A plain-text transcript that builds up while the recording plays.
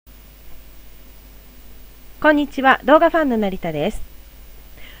こんにちは、動画ファンの成田です。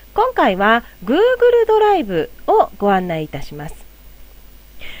今回は Google ドライブをご案内いたします。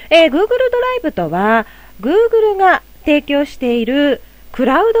Google ドライブとは Google が提供しているク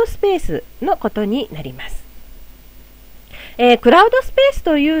ラウドスペースのことになります。クラウドスペース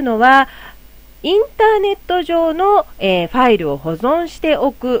というのはインターネット上の、ファイルを保存して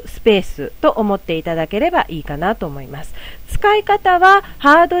おくスペースと思っていただければいいかなと思います。使い方は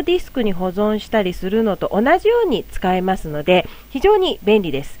ハードディスクに保存したりするのと同じように使えますので非常に便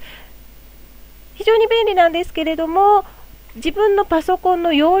利です。非常に便利なんですけれども、自分のパソコン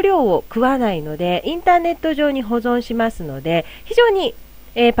の容量を食わないのでインターネット上に保存しますので非常に、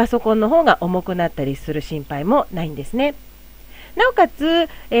パソコンの方が重くなったりする心配もないんですね。なおかつ、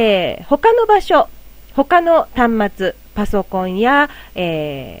他の場所、他の端末、パソコンや、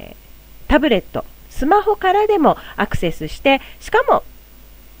タブレット、スマホからでもアクセスして、しかも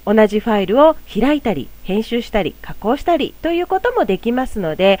同じファイルを開いたり、編集したり、加工したりということもできます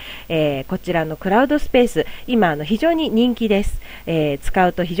ので、こちらのクラウドスペース、今非常に人気です。使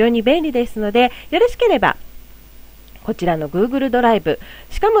うと非常に便利ですので、よろしければこちらの Google ドライブ、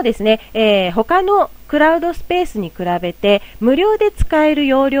しかもですね、他のクラウドスペースに比べて無料で使える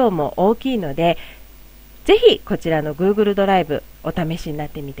容量も大きいので、ぜひこちらの Google ドライブお試しになっ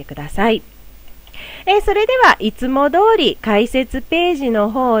てみてください。それではいつも通り解説ページ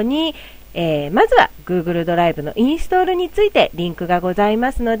の方に、まずは Google ドライブのインストールについてリンクがござい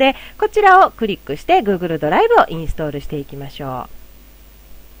ますので、こちらをクリックして Google ドライブをインストールしていきましょう。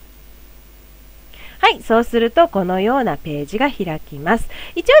はい、そうするとこのようなページが開きます。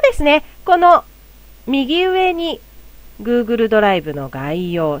一応ですね、この右上に Google ドライブの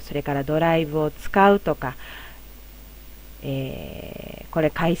概要、それからドライブを使うとか、こ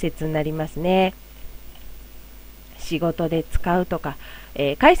れ解説になりますね。仕事で使うとか、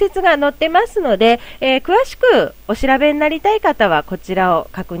解説が載ってますので、詳しくお調べになりたい方はこちらを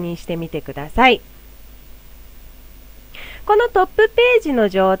確認してみてください。このトップページの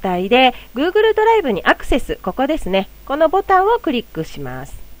状態で Google ドライブにアクセス、ここですね、このボタンをクリックしま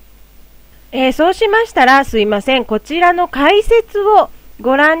す。そうしましたら、すいません、こちらの解説を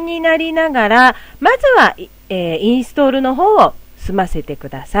ご覧になりながら、まずは、インストールの方を済ませてく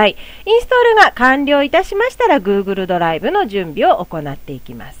ださい。インストールが完了いたしましたら Google ドライブの準備を行ってい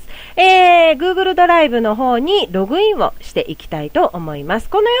きます。Google ドライブの方にログインをしていきたいと思います。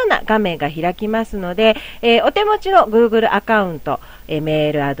このような画面が開きますので、お手持ちの Google アカウント、メ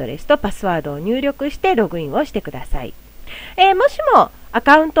ールアドレスとパスワードを入力してログインをしてください。もしもア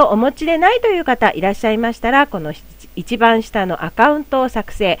カウントをお持ちでないという方いらっしゃいましたら、この一番下のアカウントを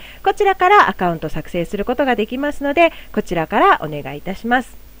作成、こちらからアカウントを作成することができますので、こちらからお願いいたしま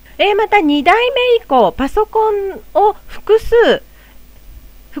す。また2台目以降、パソコンを複数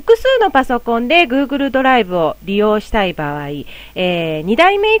のパソコンで Google ドライブを利用したい場合、2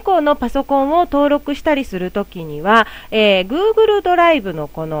台目以降のパソコンを登録したりするときには、Google ドライブの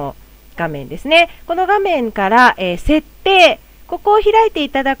この画面ですね、この画面から、設定、ここを開いてい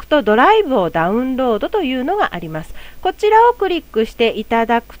ただくとドライブをダウンロードというのがあります。こちらをクリックしていた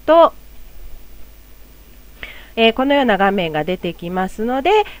だくと、このような画面が出てきますの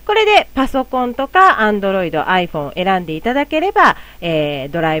で、これでパソコンとか Android、iPhone 選んでいただければ、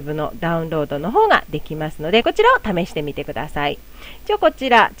ドライブのダウンロードの方ができますので、こちらを試してみてください。一応こち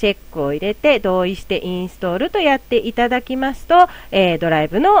らチェックを入れて同意してインストールとやっていただきますと、ドライ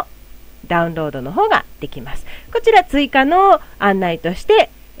ブのダウンロードの方ができます。こちら追加の案内として、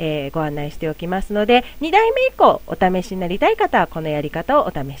ご案内しておきますので、2台目以降お試しになりたい方はこのやり方を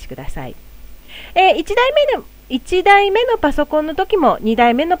お試しください。1台目のパソコンの時も2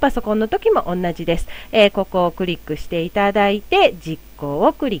台目のパソコンの時も同じです。ここをクリックしていただいて実行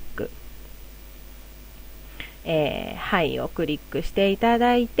をクリック、はいをクリックしていた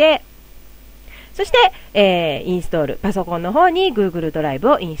だいて、そして、インストール、パソコンの方に Google ドライブ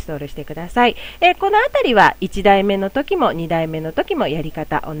をインストールしてください。このあたりは1台目の時も2台目の時もやり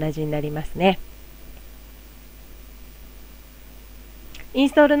方同じになりますね。イン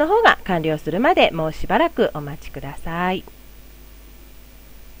ストールの方が完了するまでもうしばらくお待ちください。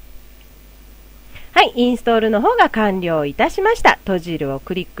はい、インストールの方が完了いたしました。閉じるを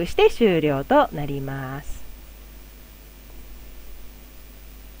クリックして終了となります。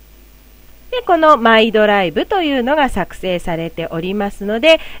で、このマイドライブというのが作成されておりますの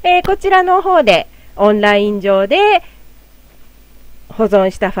で、こちらの方でオンライン上で保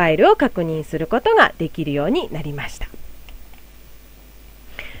存したファイルを確認することができるようになりました。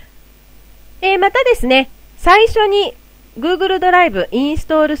またですね、最初に Google ドライブインス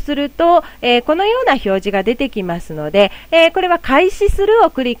トールすると、このような表示が出てきますので、これは開始するを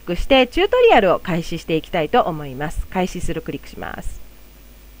クリックしてチュートリアルを開始していきたいと思います。開始するクリックします。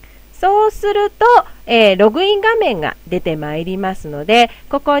そうすると、ログイン画面が出てまいりますので、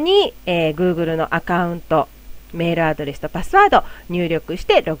ここに、Google のアカウント、メールアドレスとパスワード入力し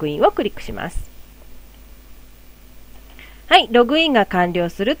てログインをクリックします。はい、ログインが完了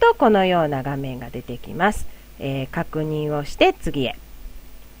するとこのような画面が出てきます。確認をして次へ。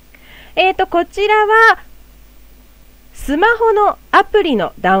こちらはスマホのアプリ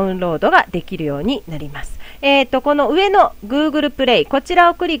のダウンロードができるようになります。この上の Google プレイ、こちら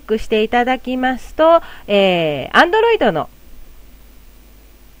をクリックしていただきますと、Android の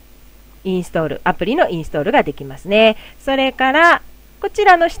インストール、アプリのインストールができますね。それから、こち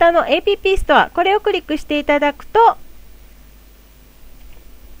らの下の App ストア、これをクリックしていただくと、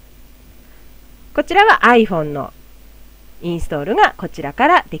こちらは iPhone のインストールがこちらか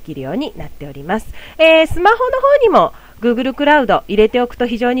らできるようになっております。スマホの方にも Google クラウド入れておくと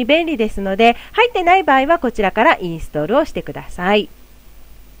非常に便利ですので、入ってない場合はこちらからインストールをしてください。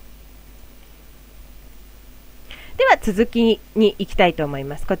では続きに行きたいと思い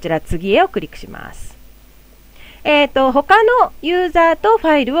ます。こちら次へをクリックします。他のユーザーとフ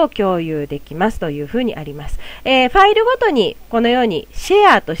ァイルを共有できますというふうにあります。ファイルごとにこのようにシ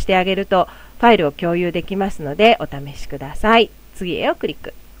ェアとしてあげるとファイルを共有できますのでお試しください。次へをクリッ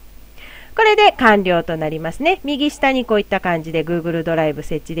ク。これで完了となりますね。右下にこういった感じで Google ドライブ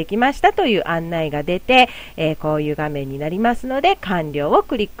設置できましたという案内が出て、こういう画面になりますので完了を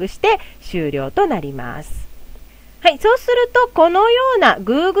クリックして終了となります。はい、そうするとこのような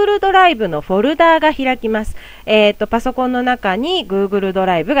Google ドライブのフォルダーが開きます。パソコンの中に Google ド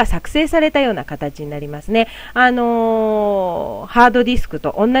ライブが作成されたような形になりますね。ハードディスク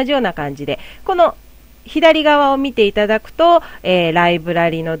と同じような感じで、この左側を見ていただくと、ライブラ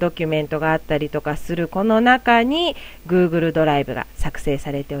リのドキュメントがあったりとかするこの中に Google ドライブが作成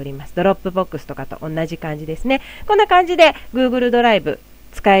されております。ドロップボックスとかと同じ感じですね。こんな感じで Google ドライブ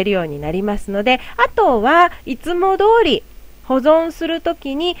使えるようになりますので、あとはいつも通り保存すると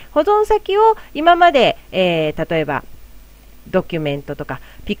きに保存先を今まで、例えばドキュメントとか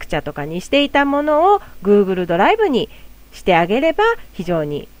ピクチャーとかにしていたものを Google ドライブにしてあげれば非常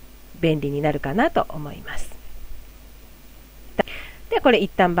に便利になるかなと思います。で、これ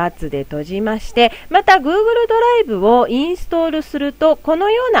一旦×で閉じまして、また Google ドライブをインストールするとこの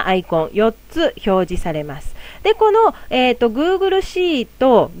ようなアイコン4つ表示されます。で、この、Google シー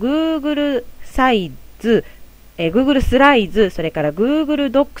ト、Google サイズ、Google スライズ、それから Google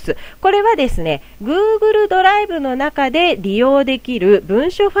ドックス、これはですね、Google ドライブの中で利用できる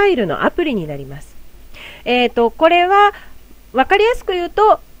文書ファイルのアプリになります。これは分かりやすく言う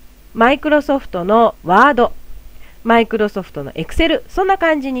と、マイクロソフトの Word、マイクロソフトの Excel、そんな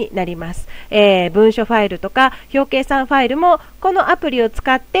感じになります。文書ファイルとか表計算ファイルもこのアプリを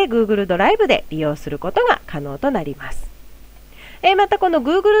使って Google ドライブで利用することが可能となります。またこの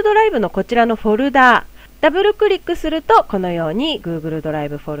Google ドライブのこちらのフォルダー、ダブルクリックするとこのように Google ドライ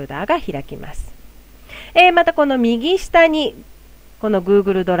ブフォルダーが開きます。またこの右下にこの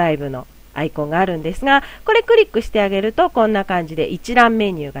Google ドライブのアイコンがあるんですが、これクリックしてあげるとこんな感じで一覧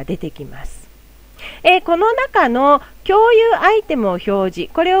メニューが出てきます。この中の共有アイテムを表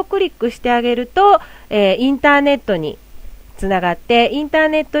示、これをクリックしてあげると、インターネットにつながってインター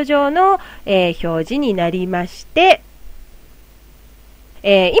ネット上の、表示になりまして、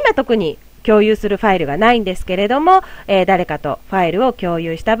今特に共有するファイルがないんですけれども、誰かとファイルを共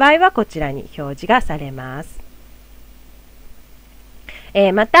有した場合はこちらに表示がされます。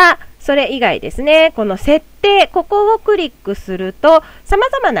またそれ以外ですね、この設定、ここをクリックすると様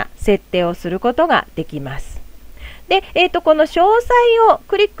々な設定をすることができます。で、この詳細を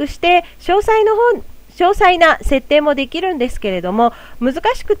クリックして詳細な設定もできるんですけれども、難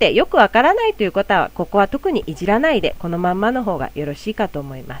しくてよくわからないという方はここは特にいじらないでこのまんまの方がよろしいかと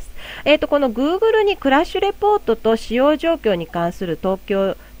思います。この Google にクラッシュレポートと使用状況に関する統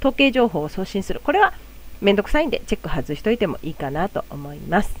計情報を送信する、これはめんどくさいんでチェック外しておいてもいいかなと思い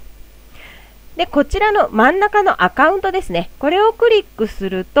ます。で、こちらの真ん中のアカウントですね、これをクリックす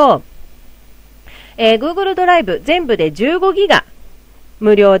ると、Google ドライブ全部で15ギガ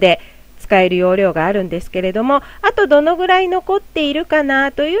無料で使える容量があるんですけれども、あとどのぐらい残っているか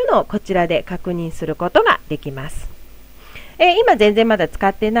なというのをこちらで確認することができます。今全然まだ使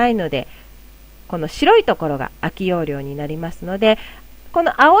ってないので、この白いところが空き容量になりますので、こ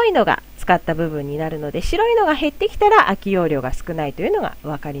の青いのが使った部分になるので、白いのが減ってきたら空き容量が少ないというのがお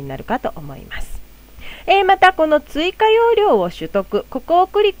分かりになるかと思います。またこの追加容量を取得、ここを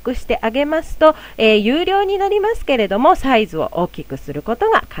クリックしてあげますと、有料になりますけれどもサイズを大きくすること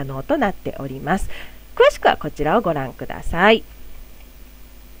が可能となっております。詳しくはこちらをご覧ください。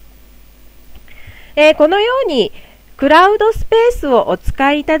このようにクラウドスペースをお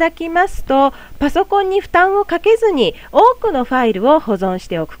使いいただきますと、パソコンに負担をかけずに多くのファイルを保存し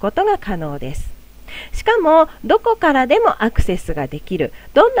ておくことが可能です。しかもどこからでもアクセスができる、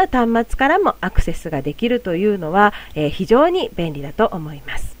どんな端末からもアクセスができるというのは、非常に便利だと思い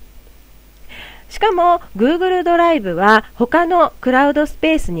ます。しかも Google ドライブは他のクラウドス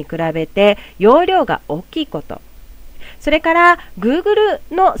ペースに比べて容量が大きいこと、それから Google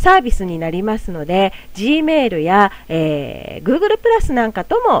のサービスになりますので Gmail や、Google プラスなんか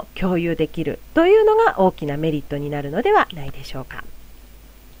とも共有できるというのが大きなメリットになるのではないでしょうか。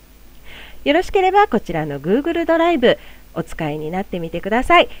よろしければこちらの Google ドライブお使いになってみてくだ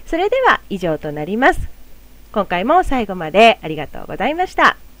さい。それでは以上となります。今回も最後までありがとうございまし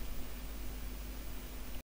た。